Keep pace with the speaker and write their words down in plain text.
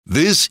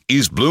This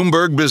is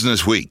Bloomberg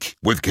Business Week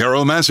with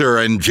Carol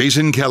Massar and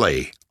Jason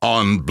Kelly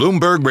on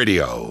Bloomberg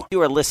Radio.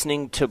 You are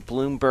listening to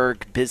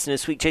Bloomberg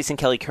Business Week. Jason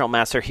Kelly, Carol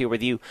Massar here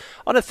with you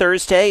on a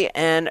Thursday,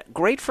 and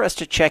great for us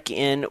to check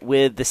in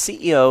with the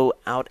CEO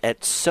out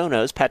at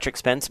Sonos, Patrick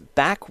Spence,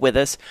 back with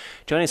us.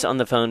 Joining us on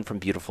the phone from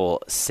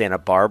beautiful Santa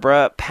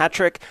Barbara.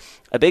 Patrick,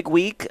 a big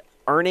week,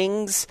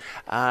 earnings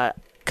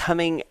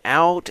coming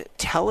out.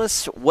 Tell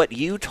us what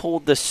you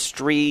told the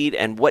street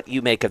and what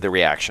you make of the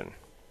reaction.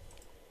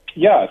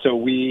 Yeah, so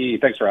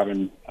thanks for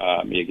having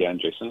me again,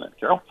 Jason and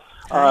Carol.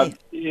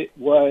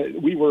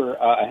 We were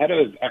ahead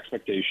of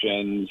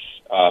expectations,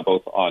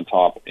 both on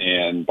top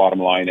and bottom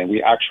line, and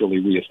we actually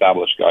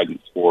reestablished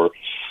guidance for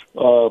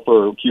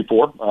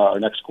Q4, our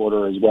next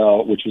quarter as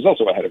well, which was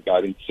also ahead of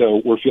guidance.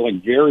 So we're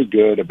feeling very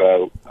good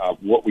about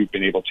what we've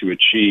been able to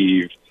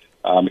achieve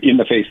in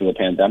the face of the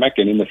pandemic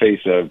and in the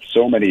face of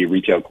so many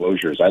retail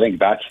closures. I think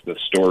that's the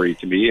story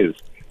to me, is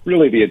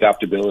really the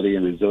adaptability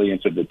and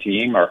resilience of the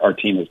team. Our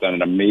team has done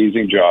an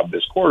amazing job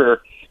this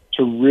quarter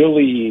to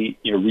really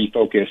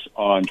refocus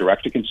on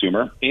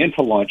direct-to-consumer and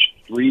to launch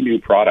 3 new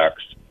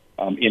products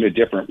in a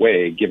different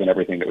way, given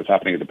everything that was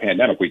happening with the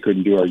pandemic. We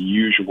couldn't do our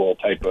usual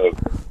type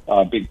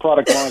of big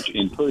product launch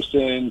in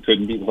person,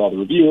 couldn't meet with all the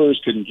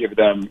reviewers, couldn't give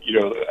them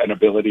an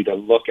ability to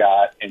look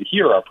at and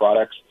hear our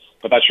products,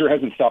 but that sure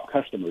hasn't stopped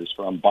customers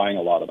from buying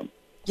a lot of them.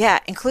 Yeah,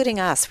 including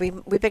us. We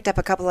picked up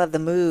a couple of the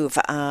Move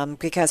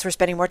because we're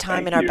spending more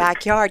time in our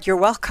backyard. You're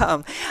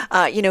welcome.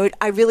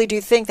 I really do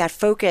think that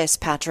focus,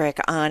 Patrick,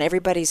 on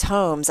everybody's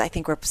homes, I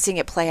think we're seeing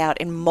it play out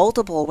in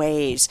multiple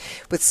ways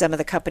with some of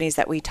the companies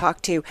that we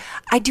talk to.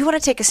 I do want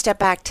to take a step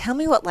back. Tell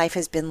me what life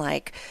has been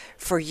like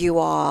for you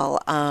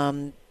all,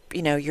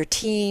 your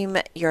team,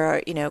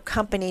 your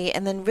company,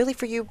 and then really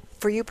for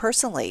you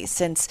personally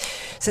since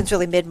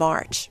really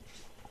mid-March.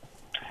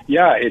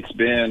 Yeah, it's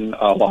been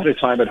a lot of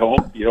time at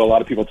home. A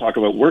lot of people talk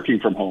about working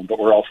from home, but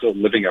we're also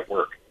living at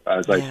work,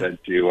 as I said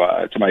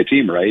to my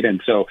team, right?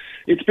 And so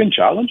it's been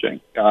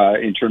challenging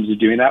in terms of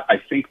doing that. I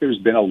think there's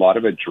been a lot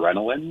of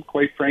adrenaline,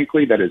 quite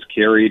frankly, that has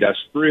carried us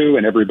through,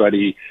 and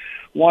everybody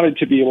wanted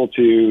to be able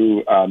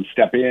to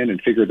step in and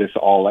figure this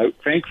all out.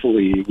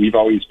 Thankfully, we've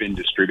always been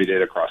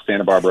distributed across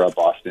Santa Barbara,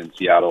 Boston,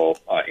 Seattle,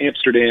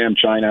 Amsterdam,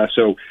 China.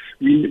 So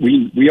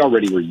we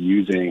already were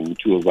using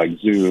tools like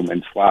Zoom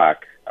and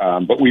Slack.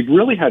 But we've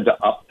really had to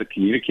up the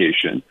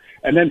communication.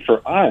 And then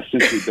for us,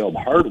 since we build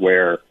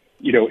hardware,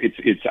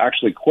 it's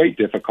actually quite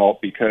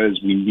difficult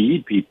because we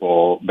need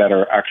people that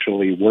are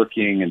actually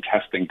working and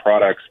testing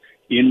products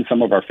in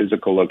some of our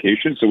physical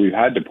locations. So we've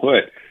had to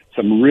put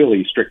some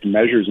really strict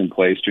measures in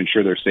place to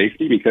ensure their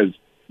safety because,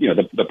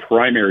 the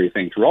primary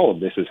thing through all of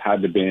this has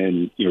had to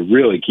been,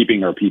 really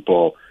keeping our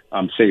people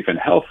safe and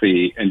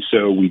healthy. And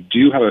so we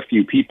do have a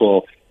few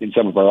people in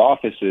some of our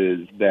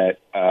offices that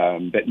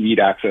need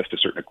access to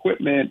certain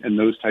equipment and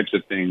those types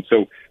of things.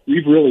 So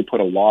we've really put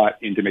a lot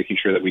into making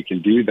sure that we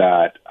can do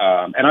that.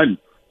 And I'm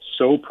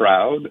so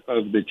proud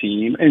of the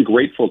team and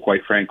grateful,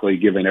 quite frankly,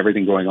 given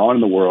everything going on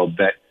in the world,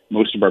 that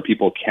most of our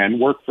people can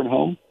work from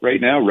home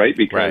right now, right?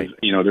 Because,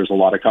 there's a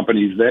lot of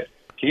companies that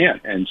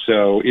can't. And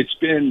so it's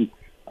been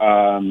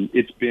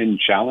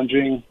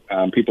challenging.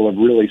 People have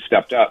really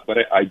stepped up, but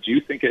I do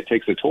think it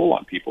takes a toll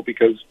on people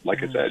because,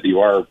 like I said, you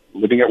are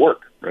living at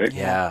work, right?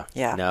 Yeah.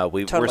 No,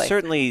 we're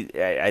certainly,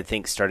 I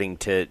think, starting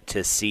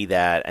to see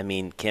that. I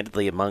mean,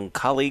 candidly, among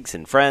colleagues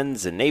and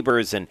friends and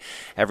neighbors and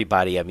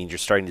everybody, I mean, you're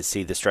starting to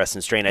see the stress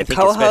and strain. I think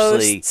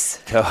especially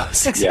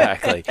co-hosts,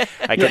 exactly.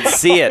 I can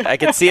see it. I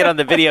can see it on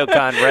the video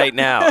con right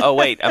now. Oh,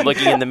 wait, I'm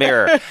looking in the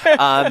mirror.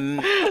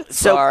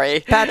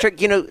 Sorry. Patrick,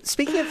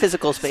 speaking of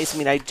physical space, I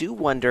mean, I do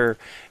wonder,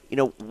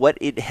 what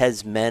it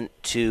has meant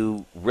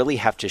to really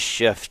have to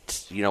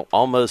shift,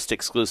 almost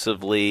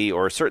exclusively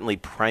or certainly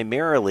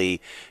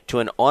primarily to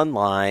an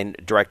online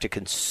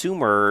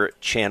direct-to-consumer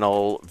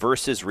channel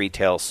versus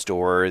retail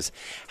stores.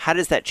 How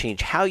does that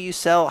change how you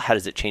sell? How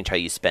does it change how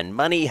you spend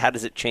money? How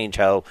does it change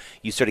how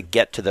you sort of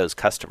get to those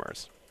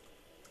customers?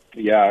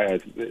 Yeah,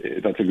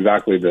 that's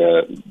exactly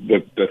the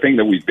thing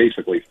that we've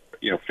basically,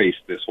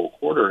 faced this whole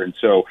quarter. And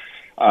so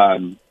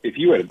if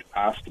you had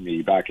asked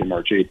me back in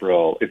March,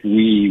 April, if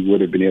we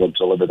would have been able to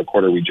deliver the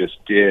quarter we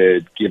just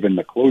did, given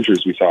the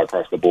closures we saw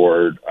across the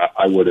board,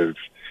 I would have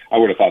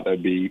thought that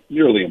would be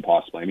nearly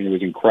impossible. I mean, it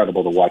was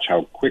incredible to watch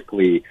how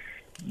quickly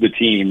the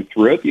team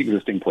threw out the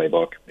existing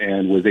playbook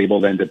and was able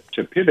then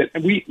to pivot.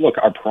 And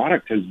our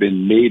product has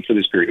been made for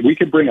this period. We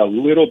could bring a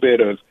little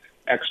bit of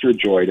extra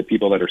joy to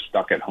people that are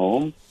stuck at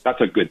home.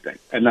 That's a good thing.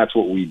 And that's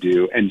what we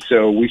do. And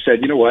so we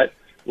said, you know what,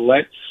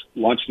 let's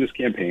launch this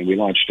campaign. We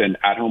launched an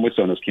At Home with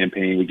Sonos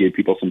campaign. We gave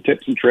people some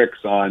tips and tricks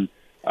on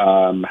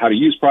how to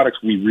use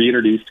products. We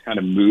reintroduced kind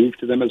of Move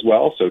to them as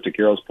well. So to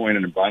Carol's point,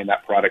 and buying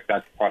that product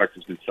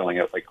has been selling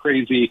out like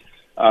crazy.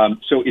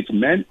 So it's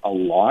meant a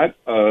lot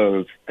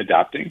of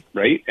adapting,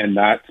 right? And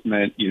that's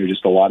meant,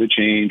 just a lot of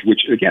change,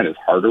 which again is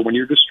harder when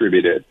you're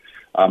distributed.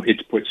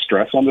 It's put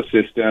stress on the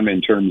system in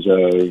terms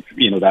of,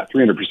 that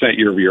 300%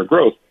 year-over-year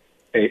growth.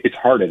 It's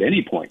hard at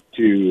any point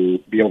to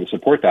be able to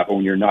support that, but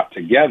when you're not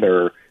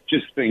together,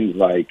 just things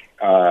like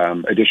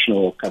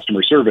additional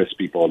customer service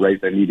people,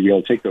 right, that need to be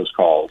able to take those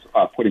calls,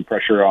 putting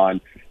pressure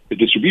on the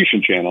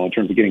distribution channel in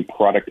terms of getting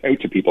product out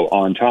to people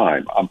on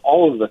time.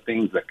 All of the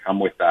things that come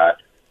with that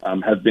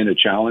have been a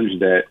challenge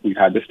that we've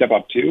had to step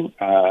up to.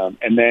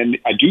 And then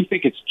I do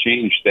think it's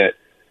change that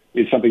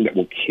is something that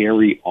will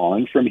carry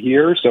on from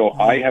here. So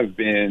I have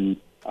been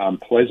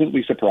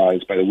pleasantly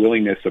surprised by the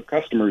willingness of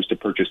customers to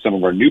purchase some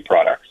of our new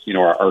products. You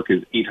know, our Arc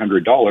is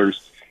 $800,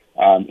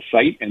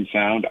 sight and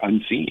sound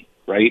unseen,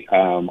 right,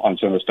 on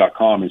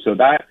Sonos.com. And so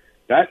that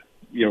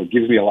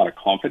gives me a lot of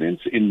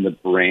confidence in the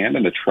brand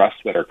and the trust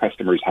that our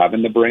customers have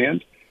in the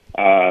brand.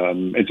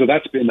 And so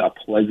that's been a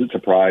pleasant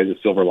surprise, a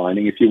silver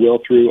lining, if you will,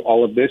 through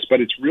all of this.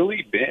 But it's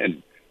really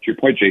been, to your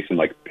point, Jason,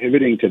 like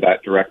pivoting to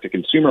that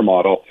direct-to-consumer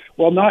model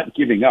while not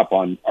giving up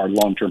on our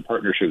long-term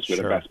partnerships with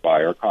a Best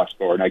Buy or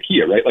Costco or an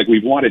IKEA, right? Like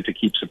we've wanted to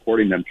keep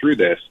supporting them through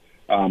this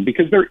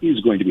because there is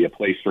going to be a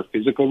place for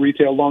physical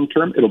retail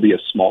long-term. It'll be a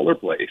smaller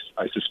place,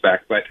 I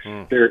suspect, but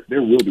there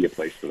will be a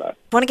place for that.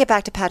 I want to get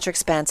back to Patrick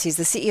Spence. He's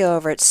the CEO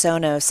over at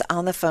Sonos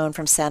on the phone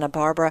from Santa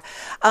Barbara.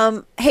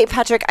 Hey,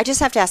 Patrick, I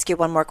just have to ask you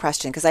one more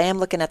question because I am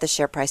looking at the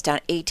share price down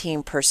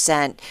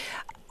 18%.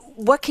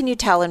 What can you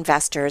tell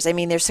investors? I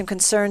mean, there's some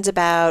concerns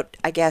about,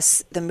 I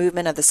guess, the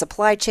movement of the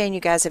supply chain.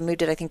 You guys have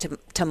moved it, I think,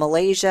 to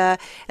Malaysia,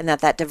 and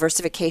that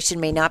diversification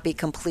may not be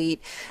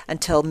complete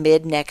until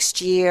mid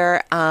next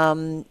year.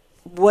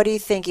 What do you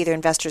think either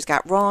investors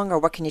got wrong, or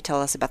what can you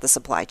tell us about the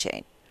supply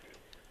chain?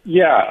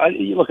 Yeah,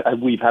 look,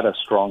 we've had a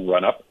strong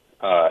run-up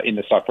in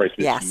the stock price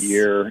this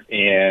year.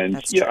 And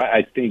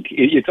I think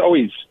it's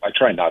always, I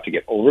try not to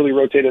get overly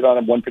rotated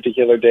on one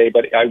particular day,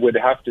 but I would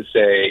have to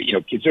say,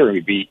 considering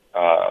we beat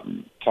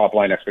top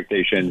line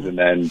expectations and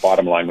then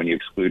bottom line when you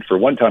exclude for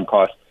one-time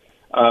costs,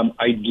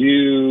 I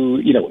do,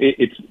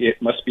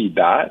 it must be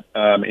that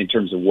in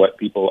terms of what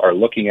people are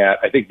looking at.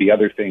 I think the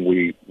other thing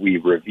we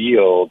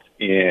revealed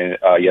in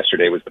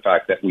yesterday was the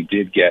fact that we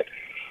did get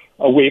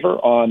a waiver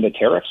on the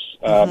tariffs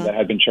that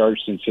had been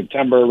charged in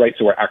September, right?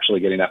 So we're actually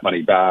getting that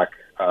money back,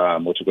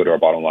 which will go to our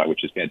bottom line,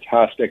 which is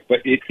fantastic. But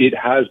it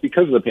has,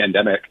 because of the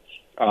pandemic,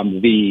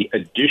 the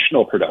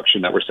additional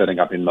production that we're setting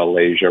up in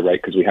Malaysia, right,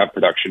 because we have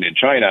production in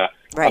China,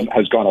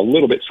 has gone a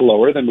little bit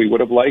slower than we would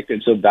have liked.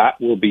 And so that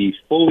will be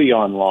fully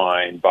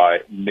online by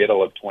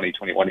middle of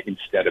 2021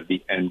 instead of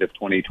the end of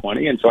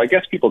 2020. And so I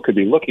guess people could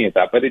be looking at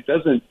that, but it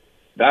doesn't,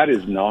 that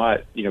is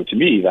not, to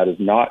me, that is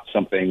not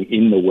something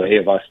in the way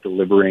of us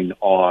delivering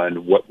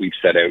on what we've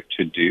set out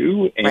to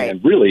do.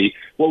 And really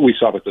what we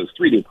saw with those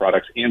 3 new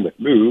products and with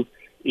Move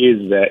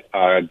is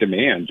that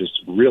demand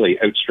just really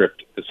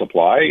outstripped the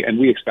supply, and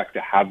we expect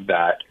to have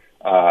that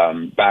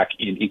back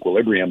in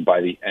equilibrium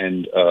by the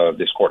end of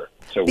this quarter.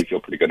 So we feel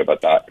pretty good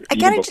about that,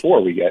 even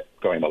before we get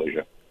going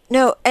Malaysia.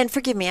 No, and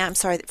forgive me, I'm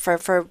sorry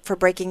for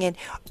breaking in.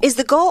 Is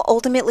the goal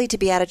ultimately to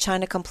be out of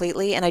China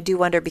completely? And I do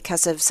wonder,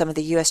 because of some of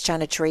the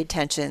U.S.-China trade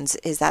tensions,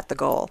 is that the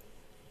goal?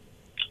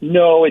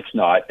 No, it's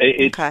not.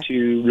 It's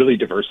to really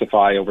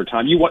diversify over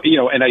time.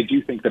 And I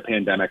do think the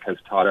pandemic has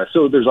taught us,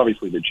 so there's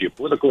obviously the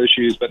geopolitical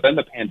issues, but then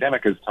the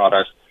pandemic has taught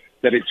us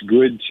that it's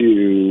good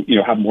to,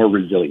 have more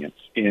resilience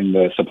in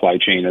the supply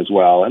chain as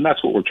well. And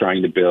that's what we're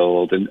trying to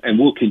build. And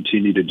we'll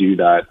continue to do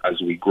that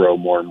as we grow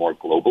more and more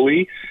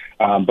globally.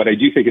 But I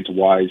do think it's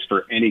wise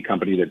for any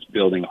company that's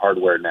building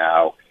hardware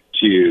now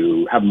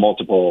to have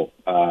multiple,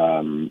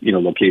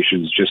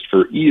 locations just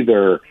for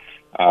either,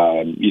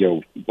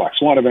 black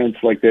swan events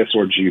like this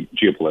or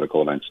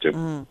geopolitical events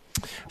too.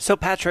 So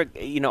Patrick,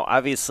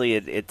 obviously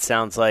it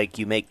sounds like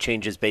you make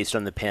changes based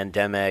on the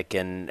pandemic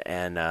and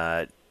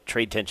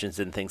trade tensions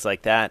and things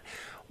like that.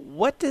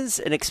 What does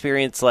an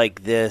experience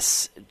like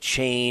this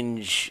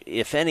change,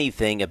 if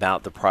anything,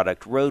 about the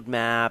product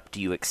roadmap? Do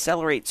you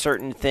accelerate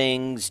certain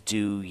things?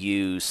 Do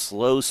you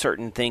slow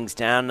certain things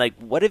down? Like,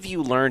 what have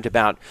you learned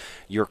about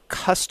your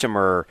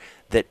customer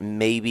that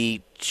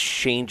maybe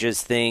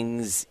changes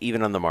things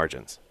even on the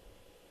margins?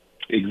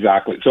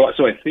 Exactly. So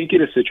I think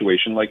in a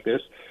situation like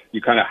this,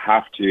 you kind of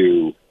have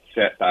to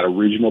set that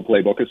original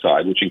playbook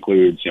aside, which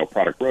includes,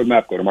 product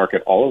roadmap, go to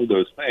market, all of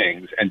those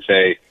things, and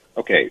say,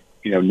 okay,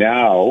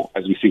 now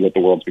as we see what the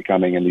world's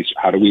becoming and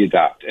how do we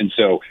adapt? And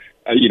so,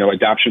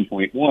 adaption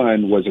point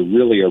 1 was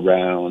really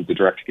around the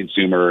direct to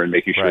consumer and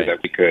making sure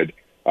that we could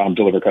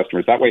deliver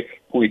customers that way.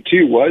 Point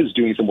 2 was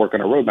doing some work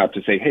on our roadmap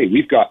to say, hey,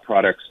 we've got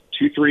products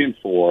 2, 3, and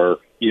 4,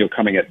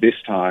 coming at this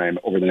time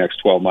over the next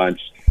 12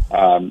 months.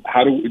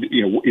 How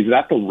do is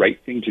that the right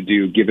thing to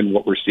do given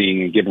what we're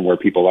seeing and given where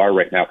people are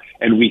right now?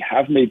 And we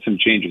have made some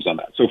changes on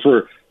that. So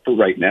for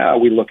right now,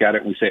 we look at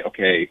it and we say,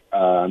 okay,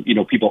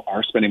 people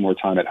are spending more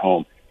time at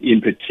home. In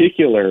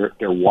particular,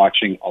 they're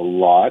watching a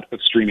lot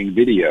of streaming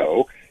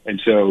video. And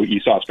so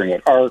you saw us bring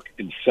out Arc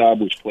and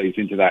Sub, which plays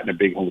into that in a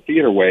big home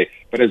theater way.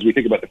 But as we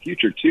think about the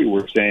future, too,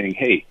 we're saying,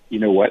 hey, you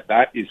know what?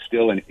 That is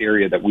still an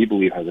area that we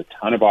believe has a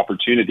ton of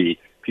opportunity.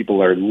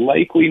 People are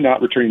likely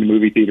not returning to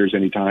movie theaters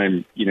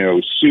anytime,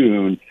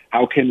 soon.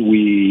 How can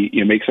we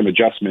make some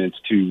adjustments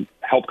to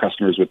help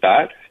customers with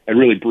that and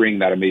really bring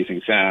that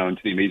amazing sound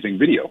to the amazing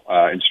video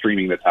and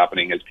streaming that's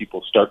happening as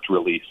people start to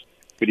release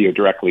video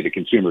directly to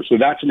consumers. So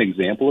that's an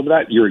example of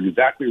that. You're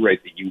exactly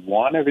right that you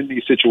want to, in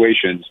these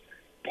situations,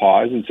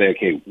 pause and say,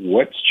 okay,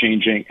 what's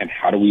changing and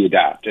how do we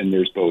adapt? And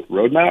there's both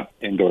roadmap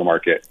and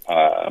go-to-market,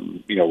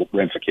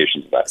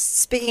 ramifications of that.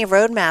 Speaking of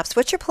roadmaps,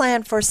 what's your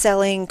plan for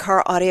selling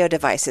car audio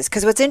devices?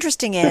 Because what's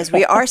interesting is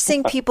we are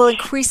seeing people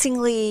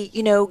increasingly,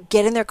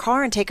 get in their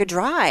car and take a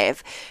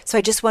drive. So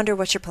I just wonder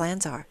what your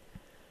plans are.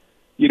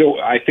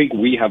 I think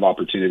we have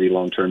opportunity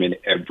long-term in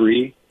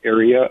every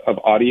area of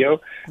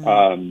audio,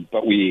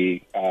 but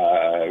we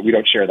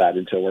don't share that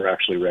until we're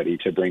actually ready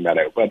to bring that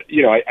out. But,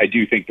 I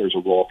do think there's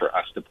a role for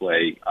us to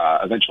play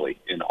eventually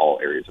in all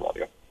areas of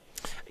audio.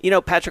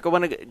 Patrick, I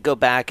want to go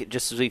back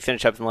just as we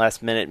finish up in the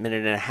last minute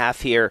and a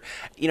half here.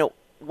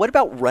 What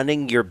about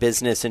running your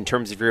business in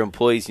terms of your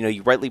employees?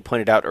 You rightly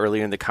pointed out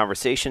earlier in the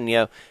conversation,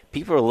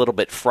 people are a little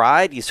bit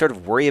fried. You sort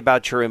of worry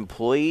about your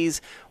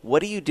employees. What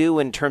do you do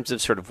in terms of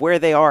sort of where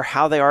they are,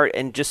 how they are,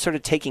 and just sort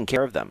of taking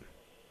care of them?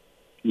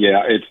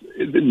 Yeah,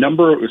 it's the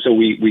number. So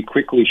we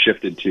quickly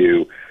shifted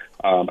to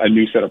a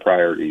new set of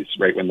priorities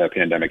right when the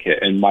pandemic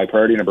hit. And my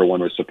priority number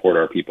one was support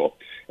our people.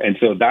 And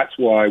so that's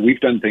why we've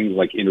done things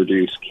like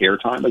introduce care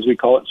time, as we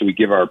call it. So we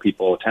give our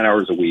people 10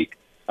 hours a week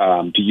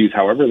to use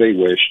however they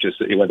wish,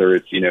 just whether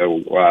it's,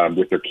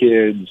 with their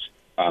kids,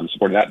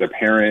 supporting their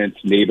parents,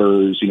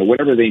 neighbors,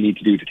 whatever they need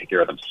to do to take care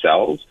of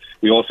themselves.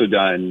 We've also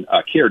done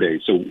care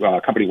days,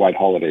 so company-wide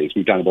holidays.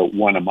 We've done about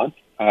one a month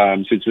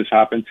since this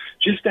happened,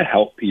 just to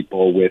help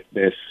people with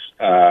this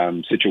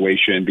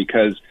situation,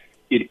 because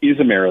it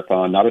is a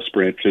marathon, not a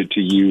sprint, to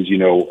use,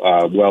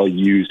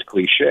 well-used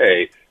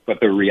cliche. But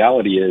the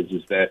reality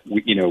is that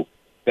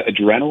the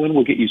adrenaline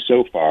will get you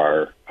so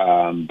far,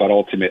 but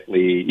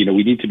ultimately,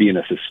 we need to be in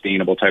a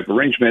sustainable type of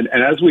arrangement.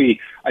 And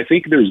I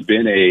think there's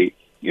been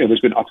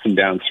there's been ups and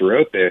downs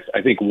throughout this.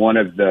 I think one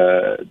of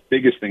the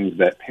biggest things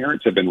that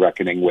parents have been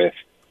reckoning with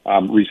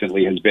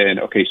recently has been,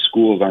 okay,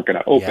 schools aren't going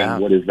to open. Yeah.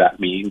 What does that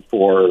mean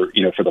for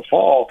the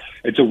fall?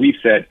 And so we've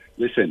said,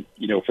 listen,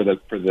 for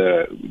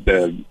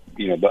the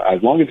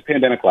as long as the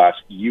pandemic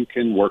lasts, you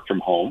can work from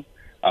home,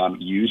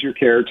 use your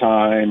care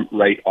time,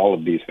 right? All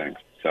of these things.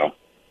 So.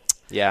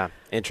 Yeah,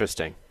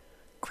 interesting.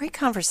 Great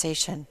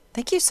conversation.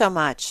 Thank you so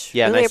much.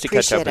 Yeah, really nice to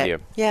catch up with you.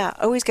 Yeah,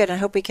 always good. I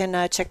hope we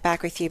can check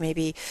back with you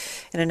maybe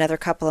in another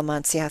couple of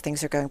months, see how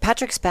things are going.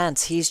 Patrick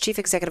Spence, he's Chief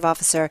Executive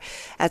Officer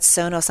at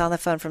Sonos, on the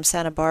phone from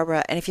Santa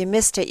Barbara. And if you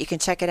missed it, you can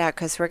check it out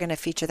because we're going to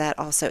feature that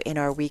also in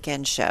our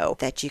weekend show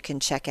that you can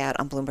check out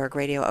on Bloomberg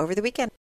Radio over the weekend.